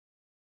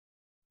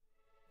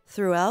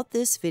Throughout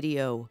this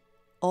video,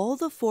 all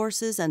the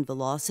forces and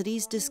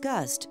velocities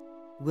discussed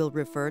will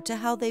refer to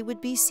how they would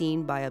be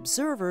seen by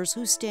observers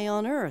who stay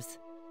on Earth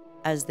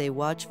as they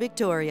watch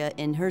Victoria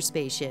in her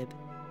spaceship.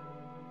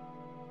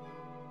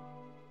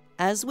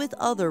 As with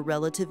other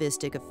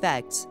relativistic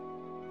effects,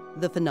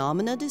 the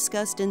phenomena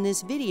discussed in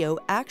this video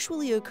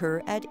actually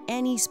occur at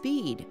any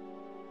speed,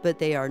 but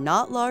they are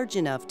not large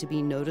enough to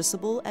be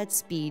noticeable at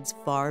speeds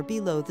far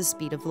below the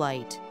speed of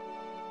light.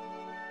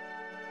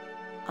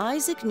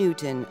 Isaac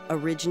Newton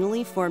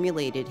originally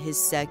formulated his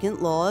second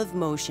law of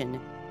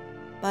motion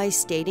by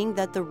stating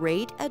that the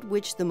rate at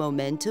which the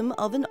momentum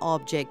of an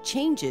object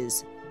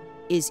changes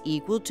is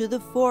equal to the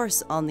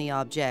force on the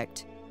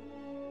object.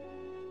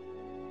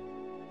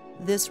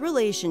 This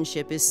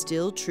relationship is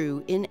still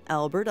true in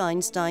Albert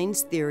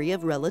Einstein's theory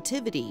of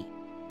relativity,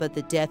 but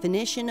the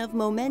definition of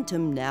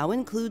momentum now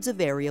includes a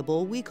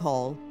variable we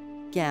call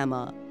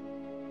gamma.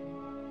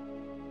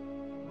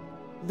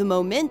 The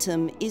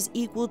momentum is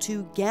equal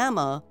to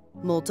gamma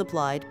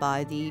multiplied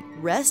by the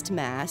rest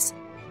mass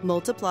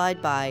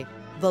multiplied by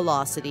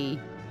velocity.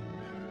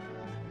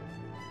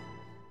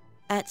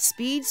 At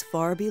speeds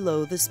far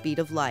below the speed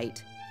of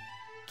light,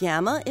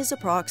 gamma is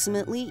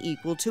approximately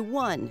equal to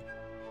 1,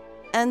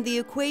 and the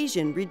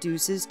equation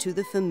reduces to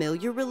the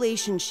familiar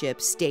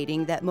relationship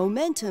stating that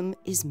momentum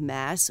is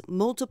mass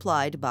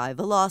multiplied by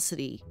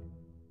velocity.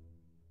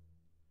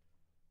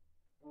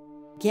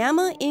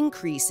 Gamma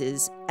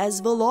increases as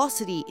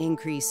velocity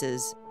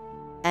increases,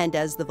 and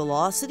as the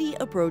velocity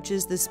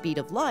approaches the speed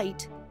of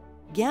light,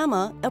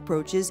 gamma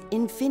approaches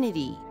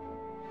infinity.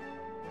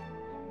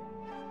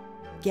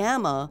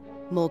 Gamma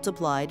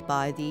multiplied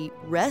by the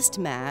rest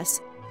mass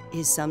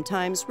is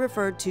sometimes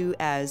referred to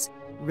as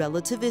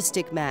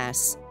relativistic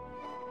mass.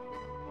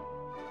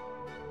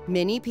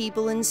 Many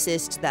people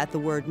insist that the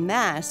word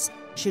mass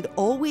should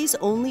always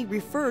only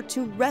refer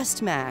to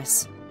rest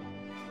mass.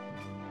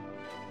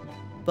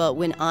 But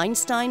when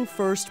Einstein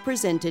first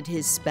presented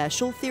his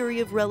special theory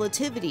of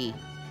relativity,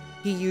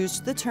 he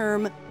used the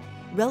term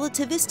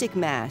relativistic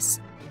mass,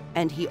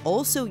 and he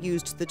also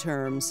used the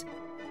terms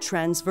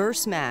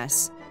transverse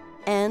mass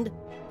and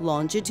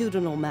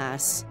longitudinal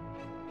mass.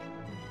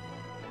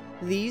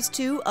 These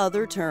two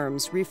other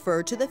terms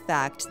refer to the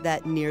fact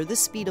that near the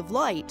speed of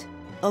light,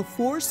 a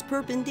force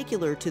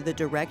perpendicular to the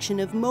direction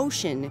of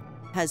motion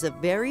has a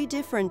very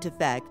different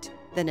effect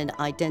than an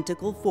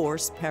identical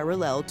force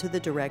parallel to the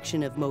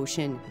direction of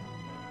motion.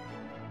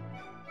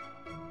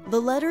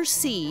 The letter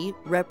C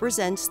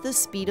represents the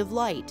speed of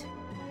light.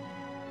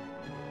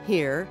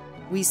 Here,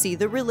 we see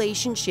the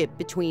relationship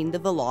between the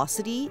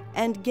velocity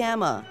and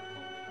gamma.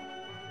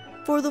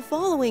 For the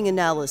following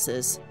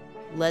analysis,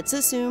 let's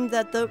assume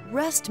that the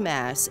rest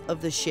mass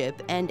of the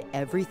ship and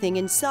everything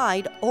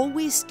inside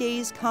always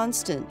stays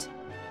constant,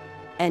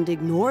 and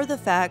ignore the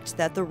fact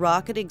that the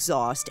rocket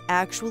exhaust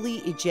actually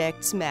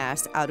ejects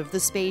mass out of the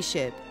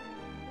spaceship.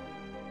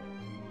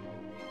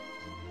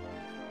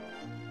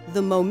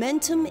 The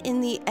momentum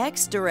in the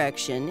x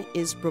direction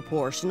is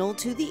proportional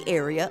to the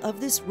area of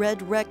this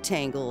red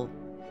rectangle.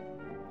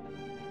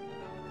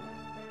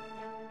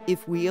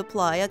 If we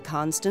apply a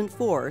constant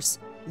force,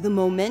 the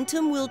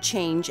momentum will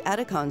change at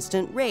a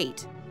constant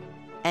rate,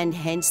 and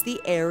hence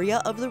the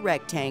area of the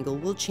rectangle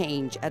will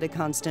change at a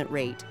constant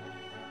rate.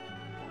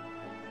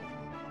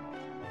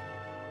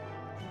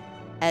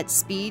 At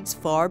speeds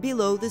far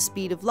below the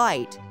speed of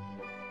light,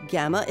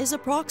 gamma is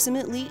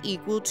approximately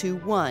equal to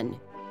 1,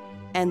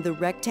 and the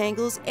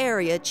rectangle's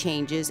area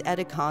changes at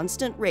a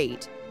constant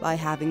rate by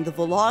having the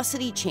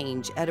velocity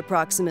change at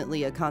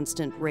approximately a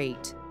constant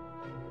rate.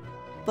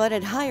 But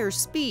at higher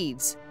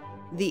speeds,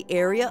 the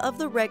area of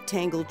the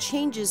rectangle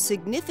changes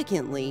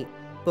significantly,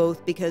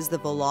 both because the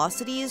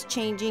velocity is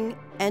changing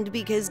and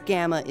because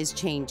gamma is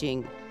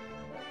changing.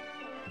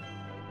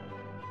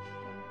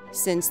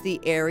 Since the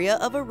area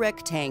of a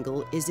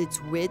rectangle is its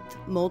width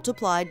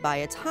multiplied by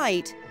its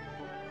height,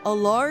 a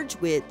large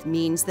width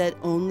means that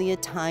only a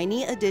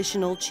tiny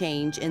additional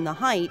change in the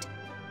height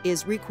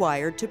is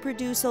required to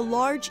produce a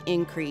large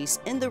increase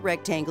in the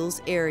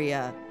rectangle's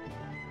area.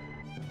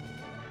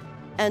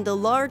 And a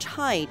large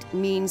height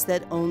means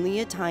that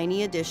only a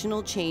tiny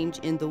additional change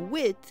in the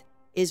width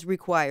is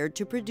required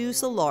to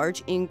produce a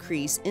large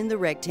increase in the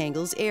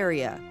rectangle's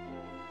area.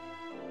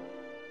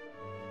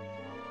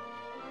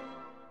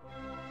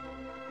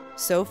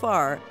 So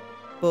far,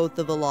 both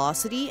the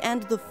velocity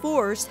and the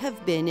force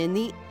have been in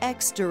the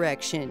x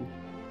direction.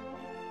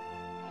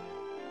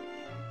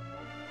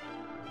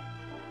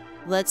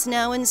 Let's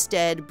now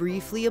instead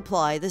briefly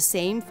apply the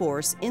same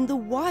force in the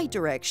y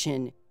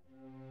direction,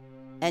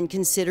 and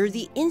consider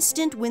the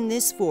instant when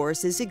this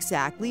force is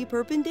exactly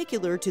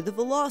perpendicular to the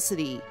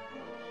velocity.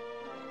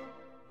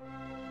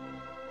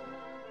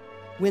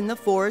 When the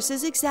force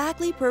is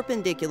exactly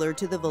perpendicular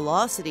to the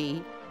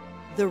velocity,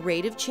 the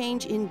rate of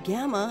change in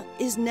gamma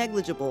is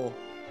negligible.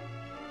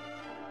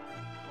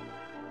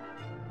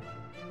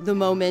 The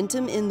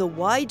momentum in the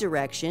y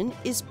direction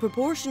is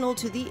proportional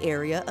to the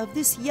area of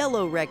this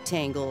yellow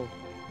rectangle.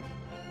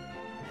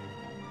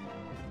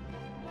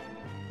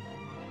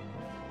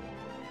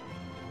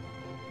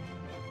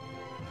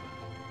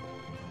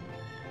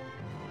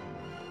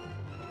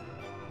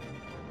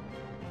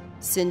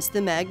 Since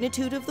the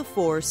magnitude of the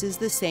force is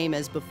the same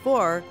as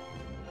before,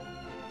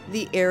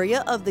 the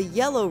area of the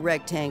yellow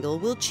rectangle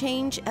will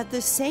change at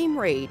the same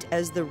rate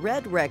as the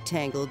red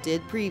rectangle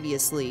did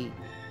previously.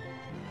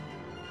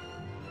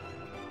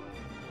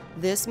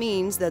 This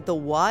means that the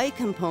y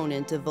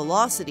component of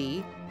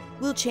velocity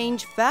will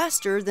change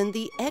faster than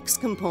the x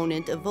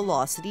component of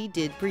velocity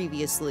did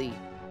previously.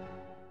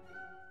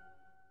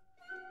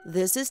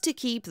 This is to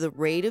keep the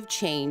rate of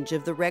change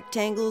of the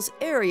rectangle's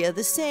area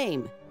the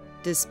same,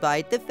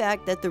 despite the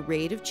fact that the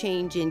rate of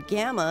change in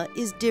gamma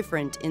is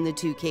different in the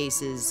two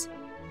cases.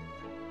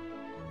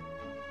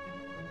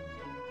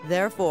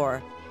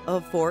 Therefore, a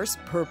force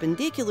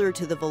perpendicular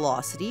to the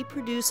velocity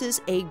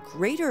produces a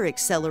greater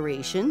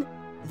acceleration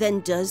than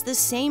does the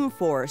same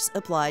force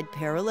applied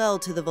parallel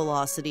to the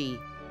velocity.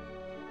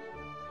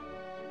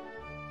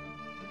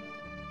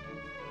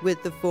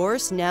 With the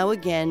force now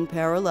again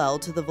parallel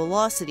to the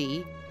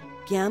velocity,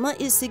 gamma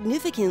is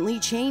significantly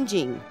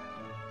changing,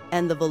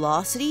 and the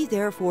velocity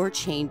therefore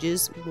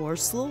changes more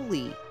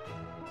slowly.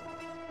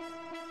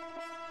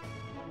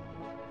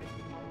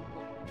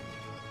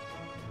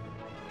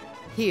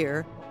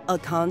 Here, a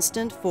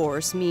constant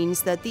force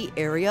means that the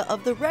area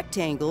of the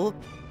rectangle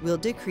will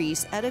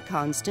decrease at a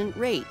constant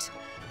rate.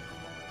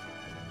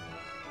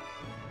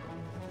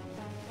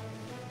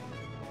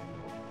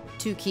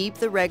 To keep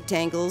the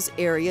rectangle's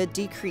area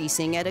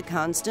decreasing at a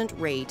constant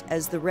rate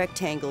as the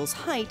rectangle's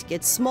height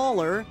gets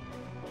smaller,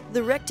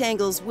 the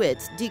rectangle's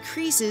width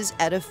decreases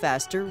at a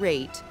faster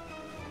rate.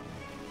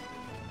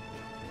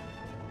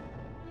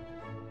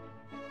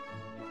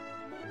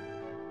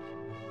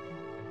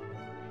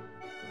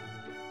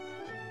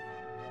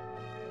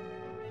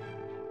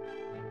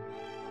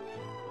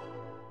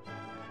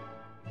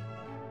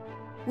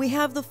 We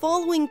have the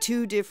following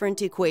two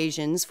different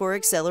equations for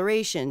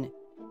acceleration,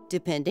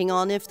 depending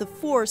on if the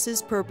force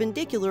is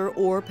perpendicular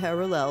or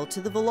parallel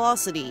to the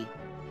velocity.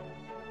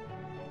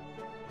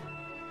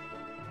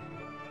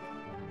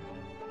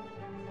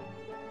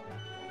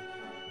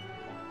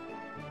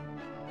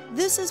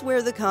 This is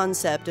where the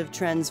concept of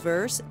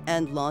transverse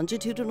and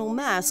longitudinal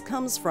mass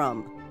comes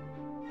from.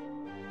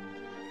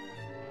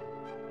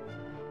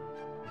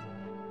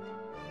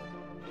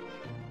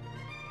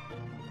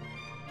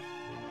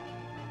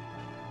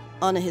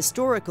 On a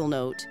historical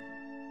note,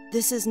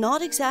 this is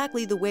not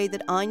exactly the way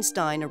that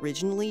Einstein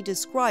originally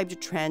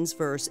described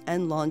transverse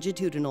and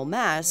longitudinal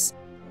mass,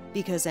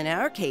 because in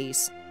our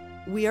case,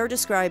 we are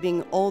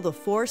describing all the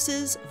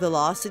forces,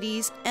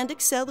 velocities, and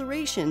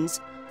accelerations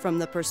from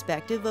the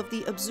perspective of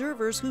the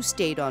observers who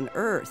stayed on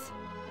Earth.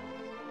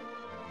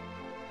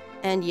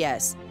 And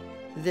yes,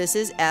 this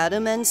is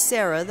Adam and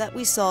Sarah that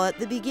we saw at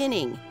the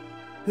beginning,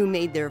 who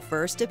made their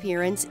first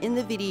appearance in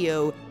the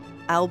video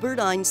Albert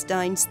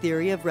Einstein's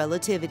Theory of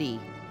Relativity,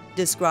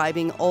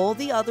 describing all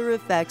the other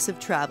effects of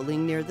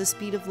traveling near the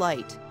speed of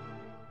light.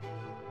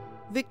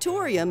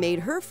 Victoria made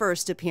her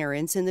first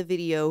appearance in the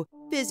video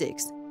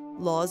Physics,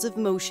 Laws of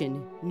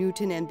Motion,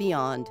 Newton and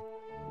Beyond,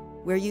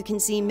 where you can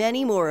see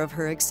many more of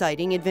her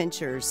exciting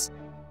adventures.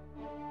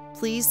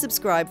 Please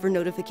subscribe for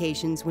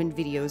notifications when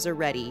videos are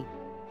ready.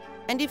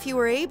 And if you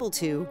are able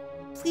to,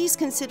 please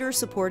consider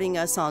supporting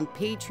us on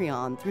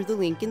Patreon through the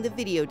link in the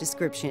video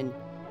description.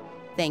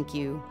 Thank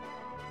you.